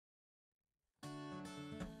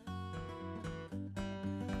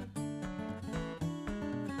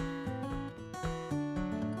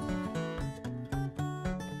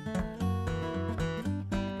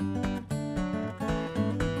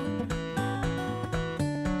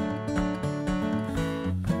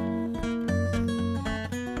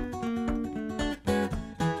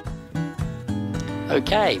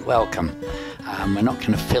Okay, welcome. We're not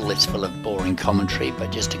going to fill this full of boring commentary, but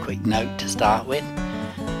just a quick note to start with.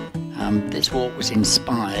 This walk was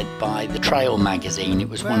inspired by the Trail magazine. It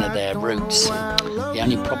was one of their routes. The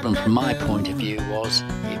only problem from my point of view was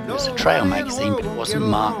it was a Trail magazine, but it wasn't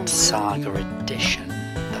marked Saga Edition.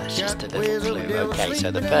 That's just a little clue. Okay, so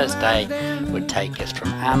the first day would take us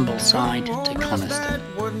from Ambleside to Coniston.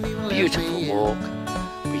 Beautiful walk.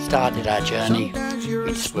 We started our journey.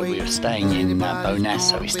 We were staying in Bowness,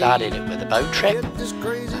 so we started it with a boat trip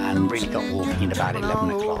and really got walking at about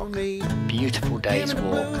 11 o'clock. Beautiful day's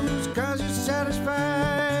walk.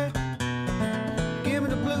 Give me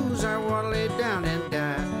the blues, I want to lay down and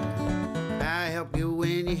die. I help you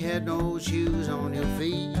when you had no shoes on your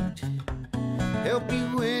feet. Help you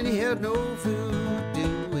when you had no food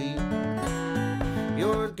to eat.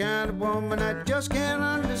 You're the kind of woman I just can't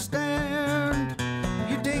understand.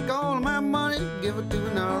 You take all of my money, give it to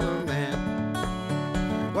another man.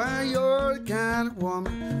 Why, you're the kind of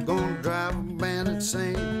woman gonna drive a man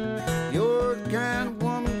insane. You're the kind of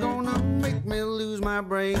woman gonna make me lose my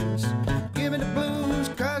brains. Give me the blues,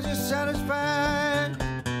 cause you're satisfied.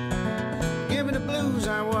 Give me the blues,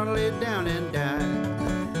 I wanna lay down and die.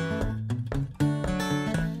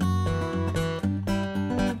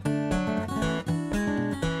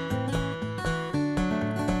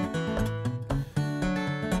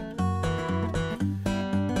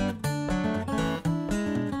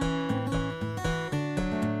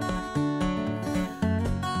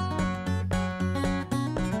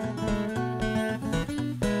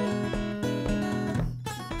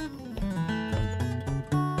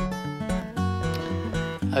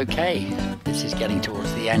 Okay, this is getting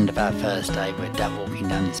towards the end of our first day. We're walking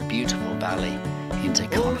down this beautiful valley into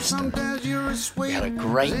Coniston. We had a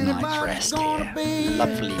great night's rest here,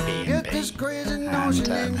 lovely B&B, and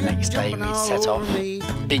the next day we set off,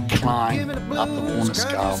 big climb up the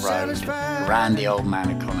Warner-Scar Road, around the old man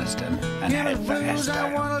of Coniston and head for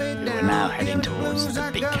Estow. We were now heading towards the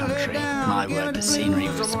big country. My word, the scenery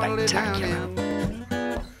was spectacular.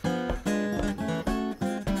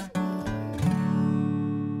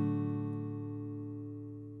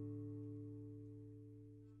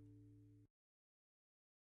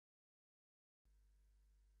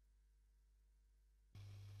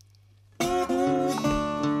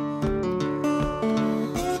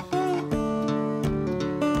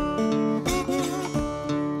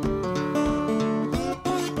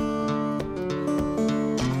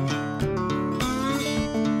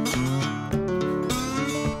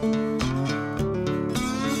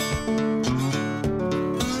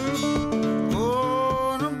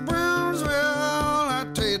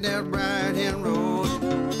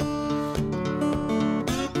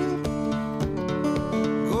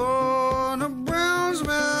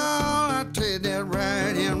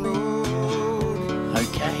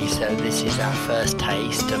 Okay, so this is our first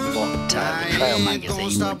taste of what the Trail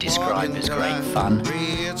magazine would describe as great fun.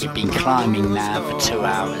 We've been climbing now for 2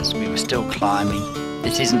 hours. We were still climbing.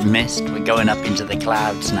 This isn't mist, we're going up into the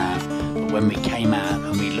clouds now. But when we came out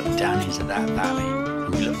and we looked down into that valley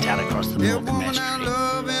and we looked out across the Morecambe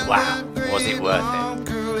Estuary, wow, was it worth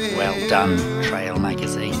it? Well done, Trail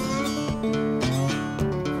magazine.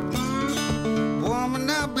 Woman,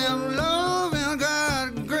 I've been loving,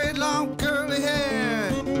 got great long curly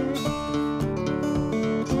hair.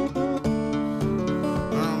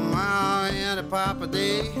 My Auntie Papa,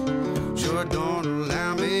 they sure don't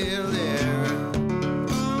allow me there.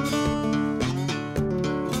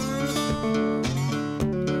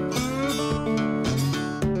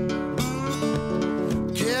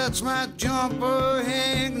 Catch my jumper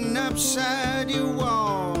hanging upside your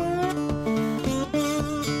wall.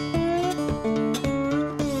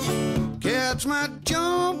 Catch my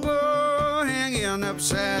jumper hanging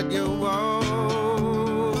upside your wall.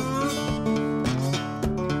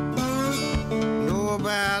 Know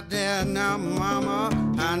about that now, mama,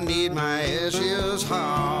 I need my ashes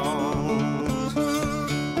hauled.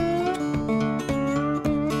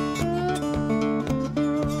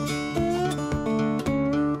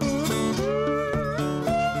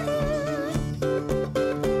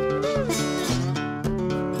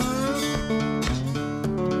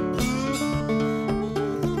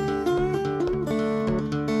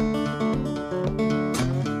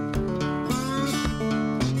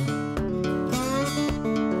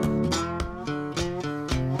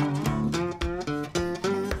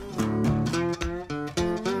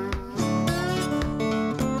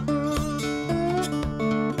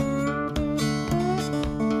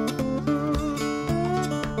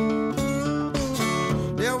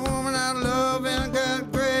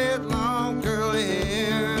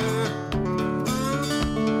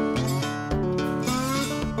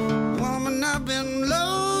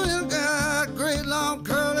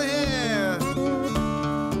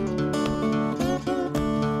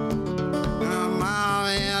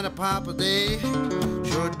 papa, they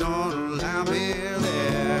sure don't allow me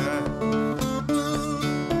there.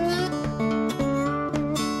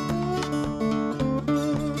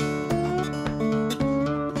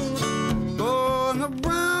 Going to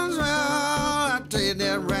Brownsville, I take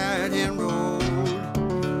that right-hand road.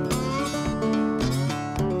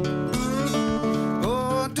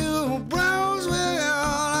 Going to Brownsville,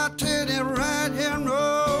 I take that right-hand road.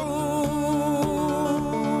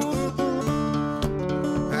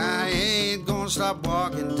 I ain't gonna stop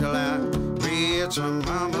walking till I reach my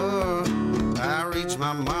mama. I reach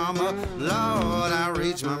my mama, Lord, I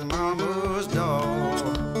reach my mama's door.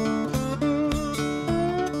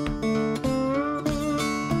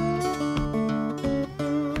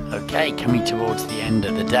 Okay, coming towards the end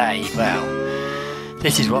of the day, well,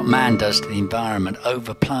 this is what man does to the environment.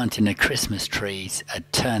 Overplanting the Christmas trees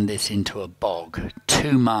had turned this into a bog.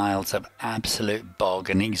 2 miles of absolute bog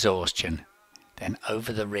and exhaustion. Then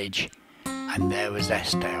over the ridge, and there was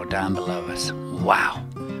Eskdale down below us. Wow.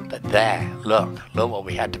 But there, look what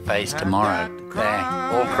we had to face tomorrow. There,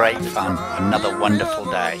 all great fun. Another wonderful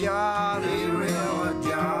day. Got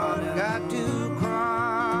to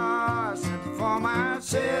cross it for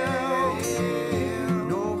myself.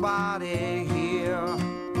 Nobody here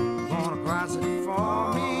gonna cross it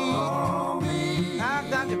for me. I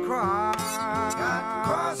got to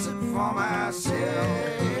cross it for myself.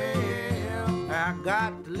 I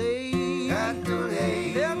got to lay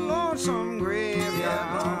that lonesome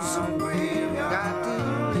graveyard. Got to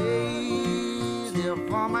lay there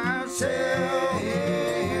for myself.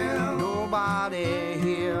 Nobody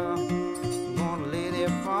here gonna lay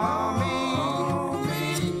there for me.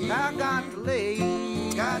 I got to lay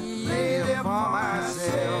there for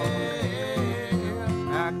myself.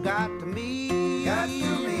 I got to meet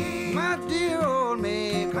my dear old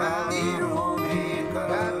maker.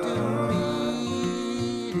 Got to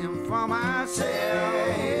meet him for myself.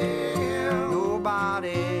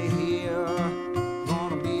 Nobody here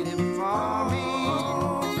gonna meet him for me.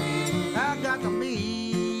 I got to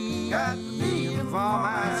meet him for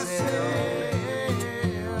myself.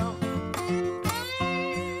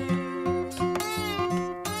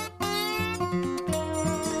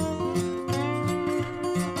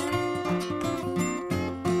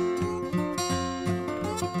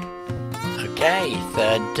 Okay,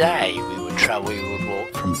 third day, we would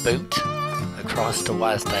walk from Boot across to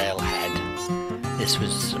Wasdale Head. This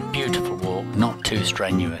was a beautiful walk, not too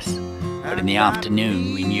strenuous, but in the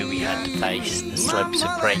afternoon we knew we had to face the slopes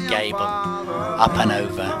of Great Gable, up and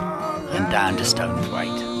over and down to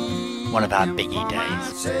Stonethwaite. One of our biggie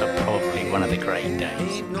days, but probably one of the great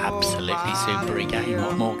days. Absolutely super again,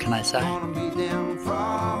 what more can I say?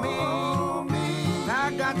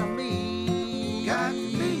 I got to meet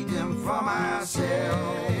them for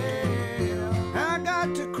myself. I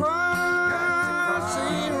got to cross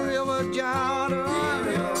the River Jordan.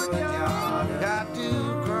 Got to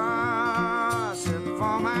cross it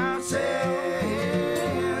for myself.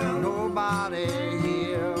 Nobody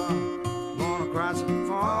here gonna cross it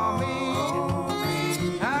for me.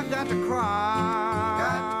 I got to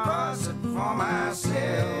cross it for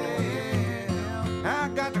myself. I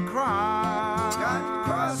got to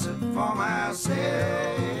cross it for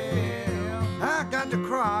myself. I got to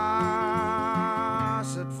cross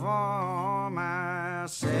it for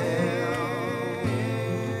myself.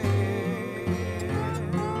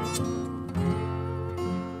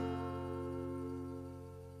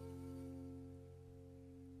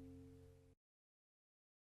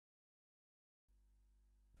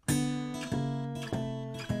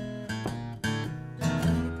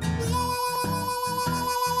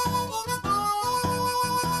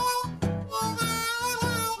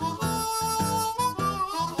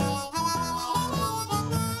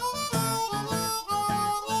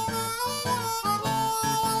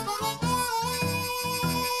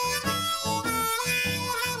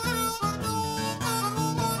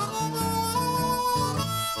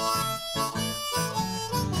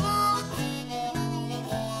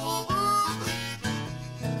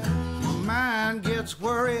 Gets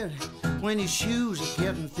worried when his shoes are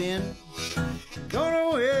getting thin. Don't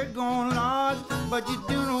know where you're going, Lord, but you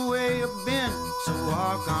do know where you've been. So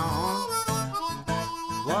walk on,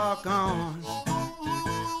 walk on,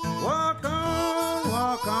 walk on,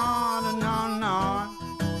 walk on and on.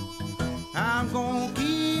 I'm gonna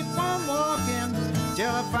keep on walking till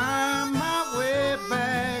I find my way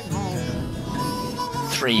back home.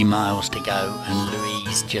 3 miles to go, and Louise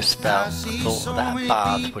just felt the thought of that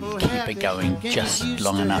bath would keep her going just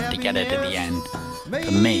long enough to get her to the end.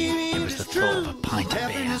 For me, it was the thought of a pint of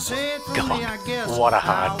beer. God, what a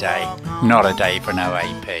hard day. Not a day for an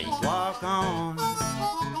OAP. Walk on,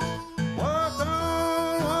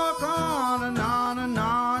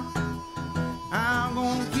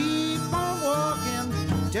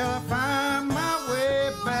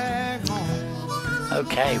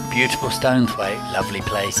 Okay, beautiful Stonethwaite, lovely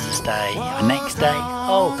place to stay. And next day,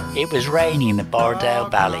 oh, it was raining in the Borrowdale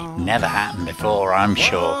Valley. Never happened before, I'm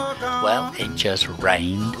sure. Well, it just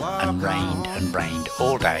rained and rained and rained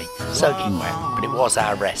all day, soaking wet, but it was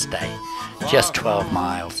our rest day. Just 12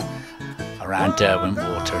 miles around Derwent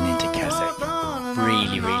Water and into Keswick.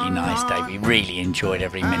 Really, really nice day. We really enjoyed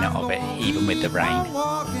every minute of it, even with the rain.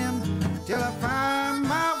 Till I find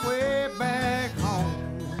my way back home.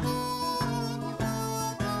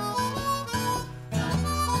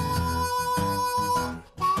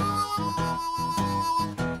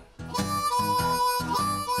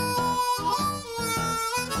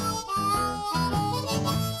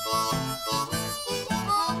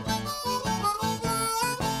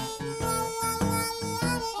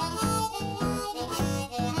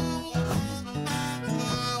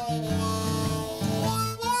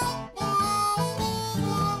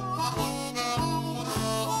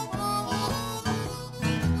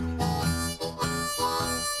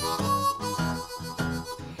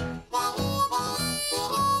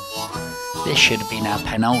 This should have been our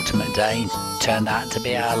penultimate day, turned out to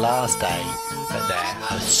be our last day. But there,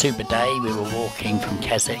 a super day. We were walking from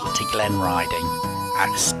Keswick to Glen Riding.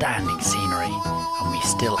 Outstanding scenery, and we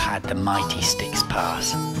still had the mighty Styx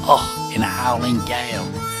Pass. Oh, in a howling gale.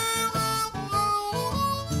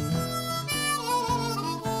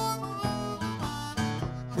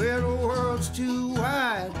 Well, the world's too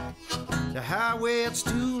wide, the highway it's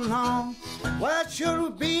too long. Why should we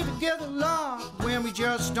be together, Lord, when we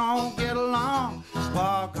just don't get along?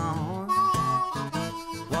 Walk on,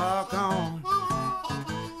 walk on,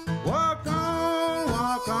 walk on,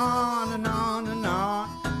 walk on and on and on.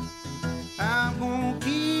 I'm gonna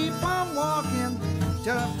keep on walking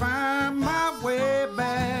till I find my way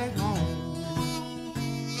back home.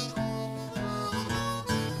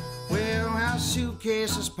 Well, our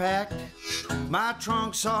suitcase is packed, my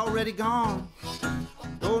trunk's already gone.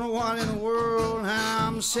 Don't know what in the world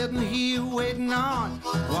I'm sitting here waiting on.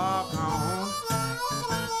 Walk on,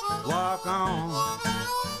 walk on,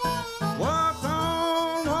 walk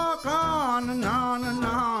on, walk on and on and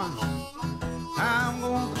on. I'm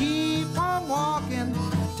gonna keep on walking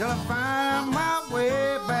till I find my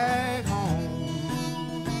way back home.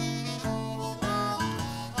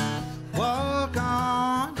 Walk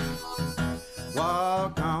on,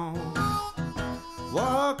 walk on,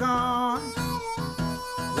 walk on.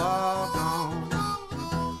 Walk on,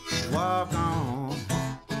 walk on,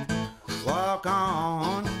 walk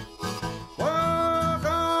on, walk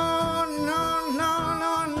on, no, no,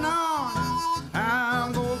 no, no.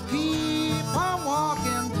 I'm gonna keep on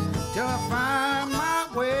walking till I find my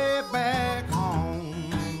way back home.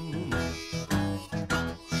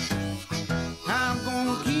 I'm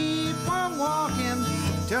gonna keep on walking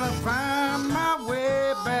till I find my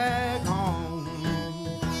way back home.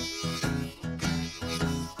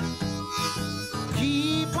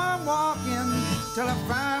 Keep on walking till I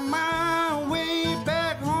find my way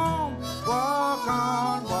back home. Walk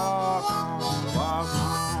on, walk on, walk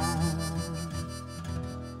on.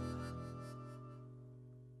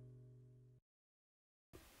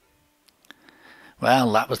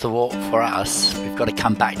 Well, that was the walk for us. We've got to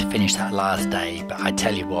come back to finish that last day, but I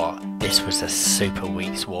tell you what, this was a super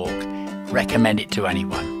week's walk. Recommend it to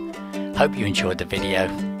anyone. Hope you enjoyed the video.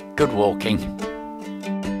 Good walking.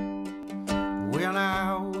 When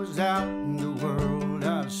I was out in the world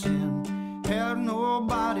of sin, had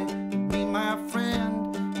nobody to be my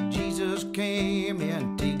friend. Jesus came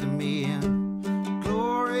and taken me in.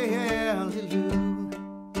 Glory, hallelujah.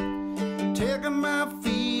 Taking my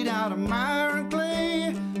feet out of mire and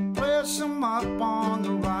clay, place them up on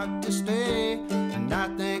the rock to stay. And I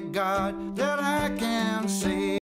thank God that I can say